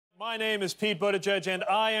My name is Pete Buttigieg, and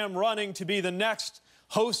I am running to be the next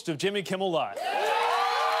host of Jimmy Kimmel Live.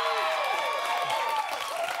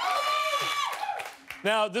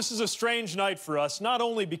 Now, this is a strange night for us, not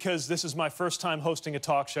only because this is my first time hosting a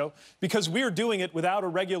talk show, because we're doing it without a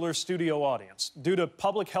regular studio audience. Due to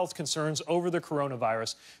public health concerns over the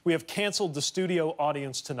coronavirus, we have canceled the studio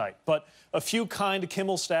audience tonight. But a few kind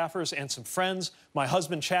Kimmel staffers and some friends, my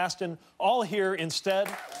husband Chasten, all here instead.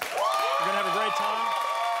 We're gonna have a great time.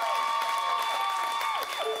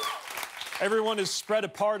 Everyone is spread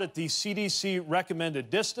apart at the CDC-recommended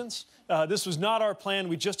distance. This was not our plan.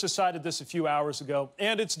 We just decided this a few hours ago.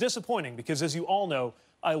 And it's disappointing because, as you all know,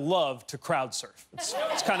 I love to crowd surf. It's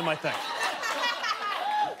kind of my thing.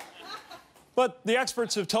 But the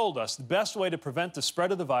experts have told us the best way to prevent the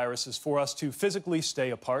spread of the virus is for us to physically stay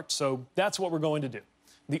apart. So that's what we're going to do.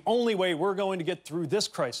 The only way we're going to get through this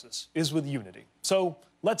crisis is with unity. So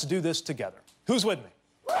let's do this together. Who's with me?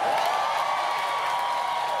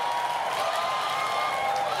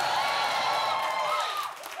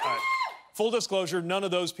 Full disclosure, none of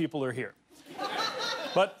those people are here.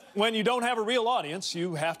 But when you don't have a real audience,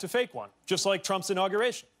 you have to fake one, just like Trump's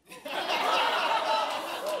inauguration.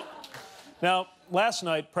 Now, last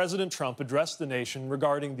night, President Trump addressed the nation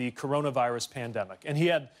regarding the coronavirus pandemic, and he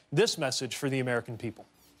had this message for the American people.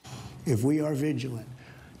 If we are vigilant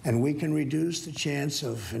and we can reduce the chance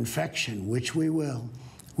of infection, which we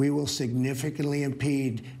will significantly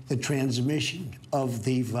impede the transmission of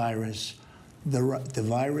the virus. The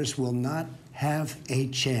virus will not have a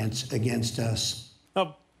chance against us.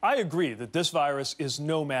 Now, I agree that this virus is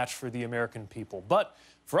no match for the American people. But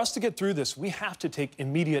for us to get through this, we have to take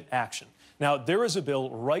immediate action. Now, there is a bill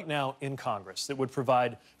right now in Congress that would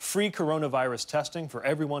provide free coronavirus testing for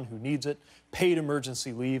everyone who needs it, paid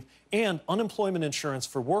emergency leave, and unemployment insurance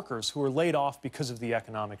for workers who are laid off because of the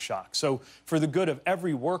economic shock. So for the good of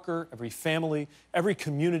every worker, every family, every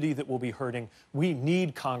community that will be hurting, we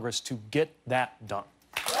need Congress to get that done.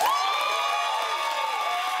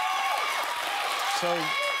 So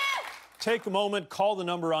take a moment, call the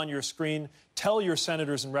number on your screen, tell your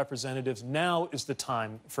senators and representatives now is the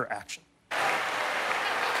time for action.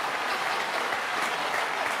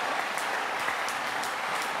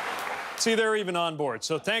 See, they're even on board.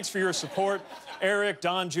 So thanks for your support. Eric,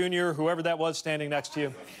 Don Jr., whoever that was standing next to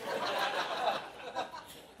you.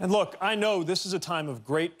 And look, I know this is a time of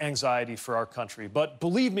great anxiety for our country, but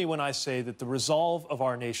believe me when I say that the resolve of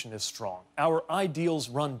our nation is strong. Our ideals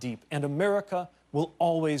run deep, and America will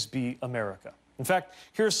always be America. In fact,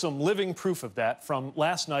 here's some living proof of that from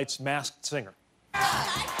last night's Masked Singer.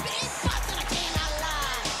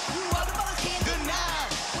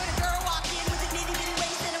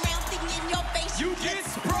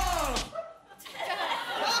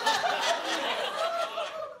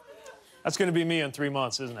 That's going to be me in 3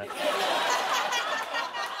 months, isn't it?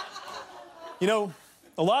 You know,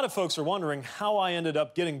 a lot of folks are wondering how I ended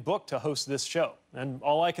up getting booked to host this show. And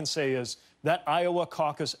all I can say is that Iowa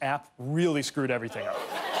caucus app really screwed everything up.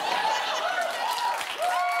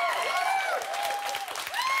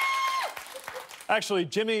 Actually,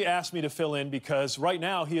 Jimmy asked me to fill in because right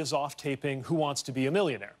now he is off taping Who Wants to Be a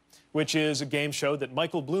Millionaire, which is a game show that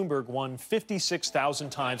Michael Bloomberg won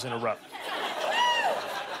 56,000 times in a row.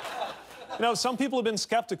 You know, some people have been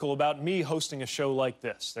skeptical about me hosting a show like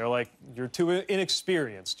this. They're like, you're too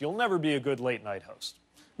inexperienced. You'll never be a good late-night host.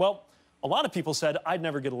 Well, a lot of people said I'd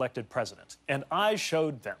never get elected president, and I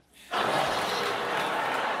showed them.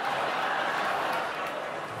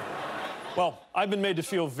 Well, I've been made to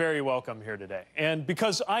feel very welcome here today. And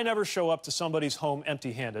because I never show up to somebody's home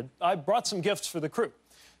empty-handed, I brought some gifts for the crew.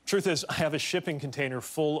 Truth is, I have a shipping container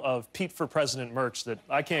full of Pete for President merch that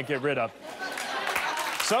I can't get rid of.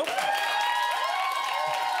 So...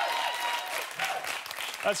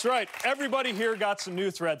 That's right. Everybody here got some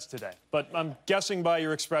new threads today. But I'm guessing by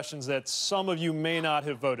your expressions that some of you may not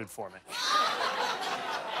have voted for me.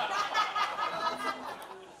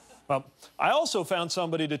 Well, I also found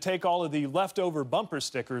somebody to take all of the leftover bumper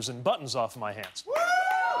stickers and buttons off of my hands.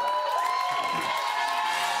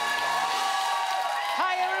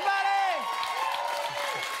 Hi,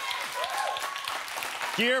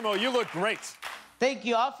 everybody! Guillermo, you look great. Thank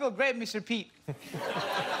you. I'll feel great, Mr. Pete.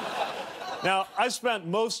 Now, I spent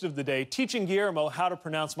most of the day teaching Guillermo how to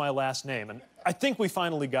pronounce my last name, and I think we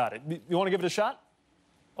finally got it. You want to give it a shot?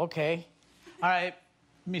 Okay. All right,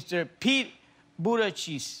 Mr. Pete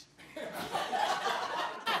Buttigieg.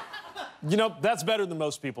 You know, that's better than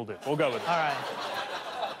most people do. We'll go with it. All right.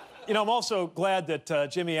 You know, I'm also glad that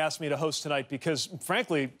Jimmy asked me to host tonight because,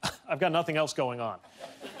 frankly, I've got nothing else going on.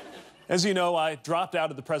 As you know, I dropped out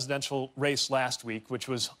of the presidential race last week, which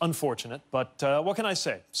was unfortunate, but what can I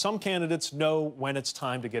say? Some candidates know when it's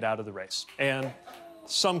time to get out of the race, and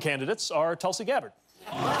some candidates are Tulsi Gabbard.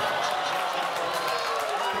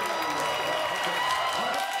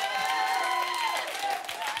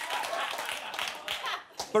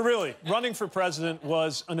 But really, running for president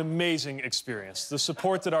was an amazing experience. The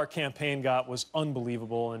support that our campaign got was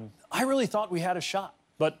unbelievable, and I really thought we had a shot.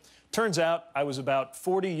 But turns out I was about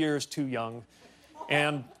 40 years too young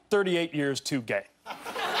and 38 years too gay.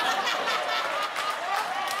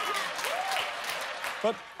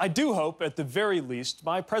 But I do hope, at the very least,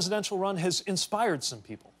 my presidential run has inspired some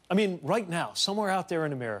people. I mean, right now, somewhere out there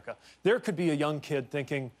in America, there could be a young kid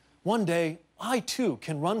thinking, one day, I too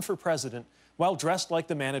can run for president while dressed like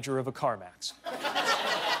the manager of a CarMax.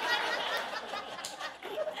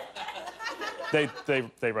 They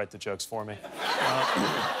write the jokes for me.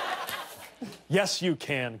 Yes, you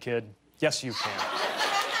can, kid. Yes, you can.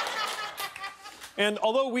 And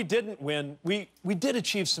although we didn't win, we did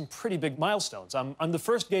achieve some pretty big milestones. I'm the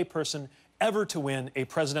first gay person ever to win a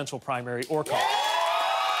presidential primary or caucus.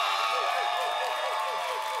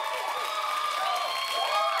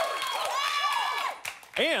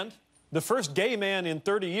 And the first gay man in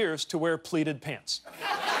 30 years to wear pleated pants.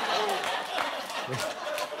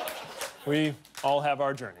 We all have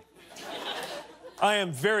our journey. I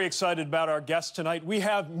am very excited about our guest tonight. We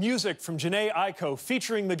have music from Jhené Aiko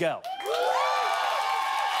featuring Miguel.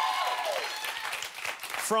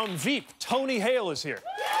 From Veep, Tony Hale is here.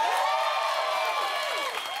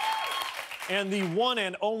 And the one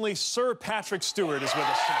and only Sir Patrick Stewart is with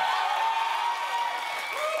us tonight.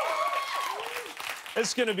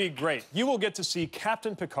 It's going to be great. You will get to see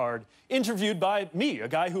Captain Picard interviewed by me, a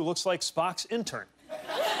guy who looks like Spock's intern.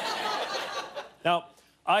 Now,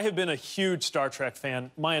 I have been a huge Star Trek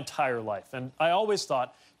fan my entire life, and I always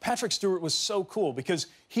thought Patrick Stewart was so cool because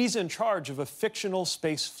he's in charge of a fictional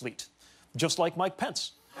space fleet, just like Mike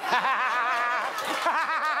Pence. That's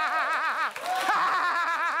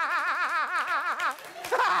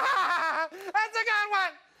a good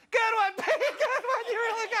one. Good one, Pete. Good one. You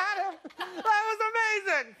really got him. That was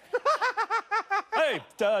amazing. Hey,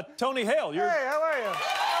 Tony Hale, you're... Hey, how are you?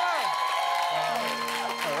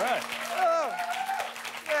 All right. Oh.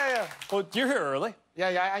 Yeah. Well, you're here early.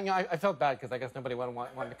 Yeah, I felt bad because I guess nobody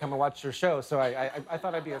wanted to come and watch your show, so I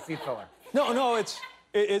thought I'd be a seat filler. No, it's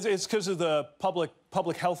because of the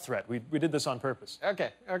public health threat. We did this on purpose.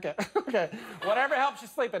 Okay. Whatever helps you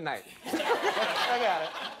sleep at night. I got it.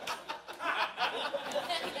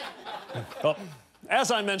 Well,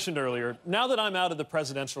 as I mentioned earlier, now that I'm out of the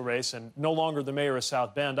presidential race and no longer the mayor of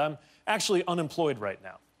South Bend, I'm actually unemployed right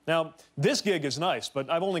now. Now, this gig is nice, but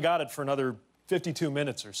I've only got it for another 52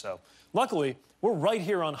 minutes or so. Luckily, we're right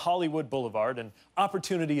here on Hollywood Boulevard, and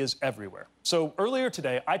opportunity is everywhere. So earlier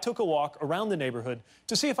today, I took a walk around the neighborhood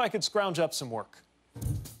to see if I could scrounge up some work.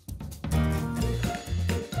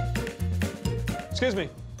 Excuse me,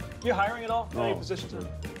 you hiring at all? Any positions?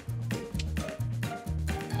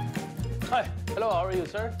 Hi. Hello, how are you,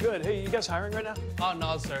 sir? Good. Hey, you guys hiring right now? Oh,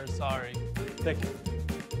 no, sir, sorry. Thank you.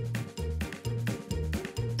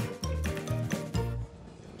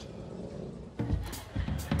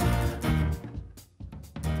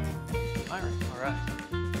 Hiring, all right.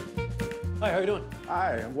 Hi, how you doing?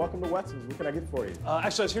 Hi, and welcome to Weston's. What can I get for you?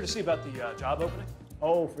 Actually, I was here to see about the job opening.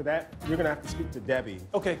 Oh, for that, you're gonna have to speak to Debbie.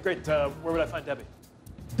 Okay, great. Where would I find Debbie?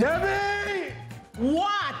 Debbie!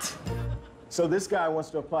 What? So this guy wants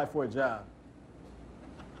to apply for a job.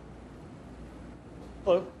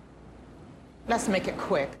 Hello. Let's make it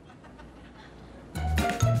quick.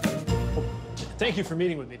 Thank you for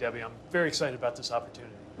meeting with me, Debbie. I'm very excited about this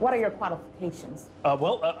opportunity. What are your qualifications?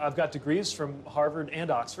 I've got degrees from Harvard and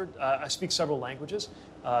Oxford. I speak several languages,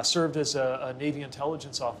 served as a Navy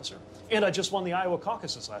intelligence officer, and I just won the Iowa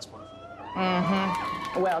caucuses last month.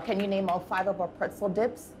 Mm-hmm. Well, can you name all 5 of our pretzel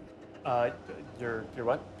dips? Your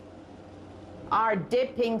what? Our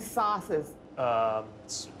dipping sauces.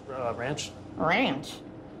 Ranch. Ranch?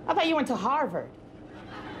 I thought you went to Harvard.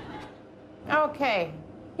 Okay,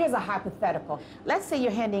 here's a hypothetical. Let's say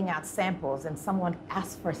you're handing out samples and someone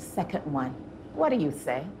asks for a second one. What do you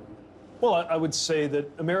say? Well, I would say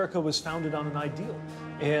that America was founded on an ideal.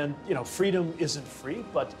 And, you know, freedom isn't free,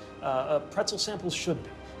 but pretzel samples should be.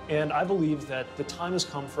 And I believe that the time has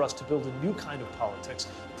come for us to build a new kind of politics,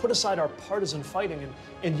 put aside our partisan fighting,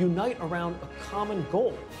 and unite around a common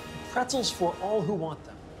goal. Pretzels for all who want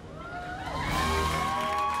them.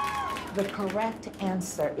 The correct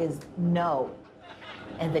answer is no,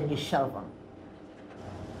 and then you shove them.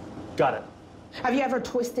 Got it. Have you ever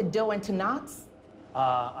twisted dough into knots?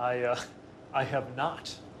 I have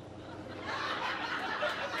not.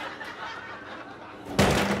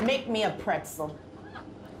 Make me a pretzel.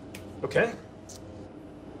 Okay.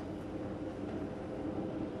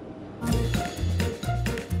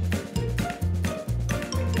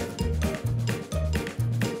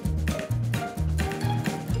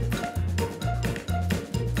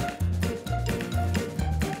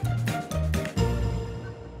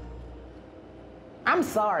 I'm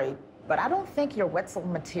sorry, but I don't think you're Wetzel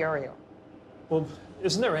material. Well,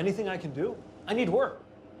 isn't there anything I can do? I need work.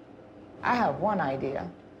 I have one idea.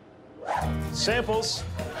 Samples.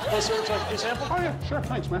 Hello, sir. Would you like a free sample? Oh, yeah, sure.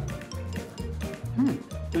 Thanks, man.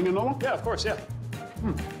 Bring another one? Yeah, of course, yeah.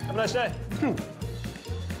 Have a nice day.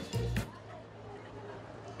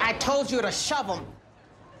 I told you to shove them.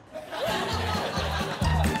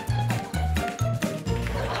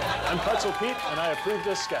 I'm Pretzel Pete, and I approve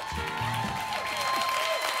this sketch.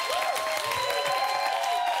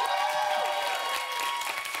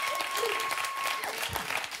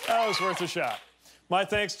 That was worth a shot. My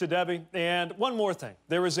thanks to Debbie. And one more thing.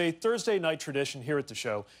 There is a Thursday night tradition here at the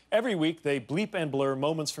show. Every week, they bleep and blur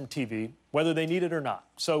moments from TV, whether they need it or not.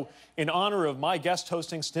 So, in honor of my guest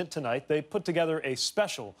hosting stint tonight, they put together a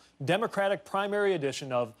special Democratic primary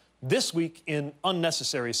edition of This Week in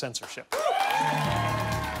Unnecessary Censorship.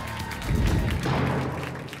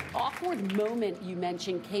 Awkward moment you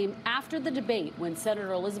mentioned came after the debate when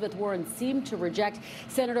Senator Elizabeth Warren seemed to reject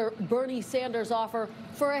Senator Bernie Sanders' offer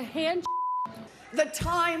for a handshake. The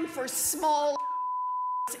time for small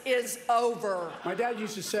is over. My dad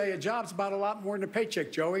used to say a job's about a lot more than a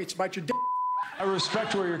paycheck, Joey. It's about your dick. I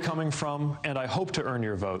respect where you're coming from, and I hope to earn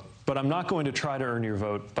your vote. But I'm not going to try to earn your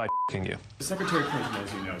vote by f***ing you. The Secretary Clinton,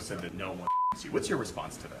 as you know, said that no one f***s you. What's your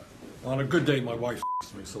response to that? On a good day, my wife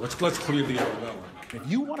f***s me, so let's clear the air on that one.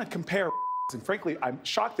 If you want to compare, and frankly, I'm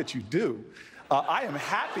shocked that you do, I am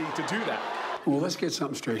happy to do that. Well, let's get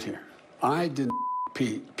something straight here. I didn't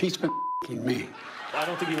Pete. Pete's been me. I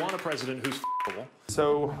don't think you want a president who's f***able.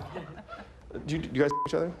 So, do you guys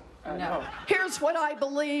each other? No. Here's what I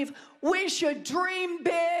believe. We should dream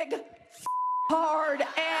big, hard,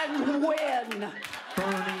 and win.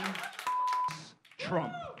 Bernie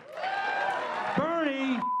Trump.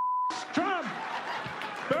 Bernie Trump.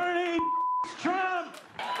 Bernie Trump.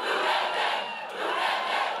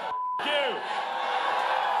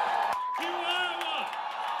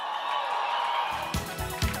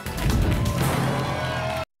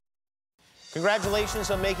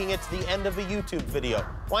 Congratulations on making it to the end of a YouTube video.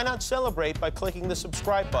 Why not celebrate by clicking the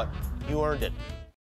subscribe button? You earned it.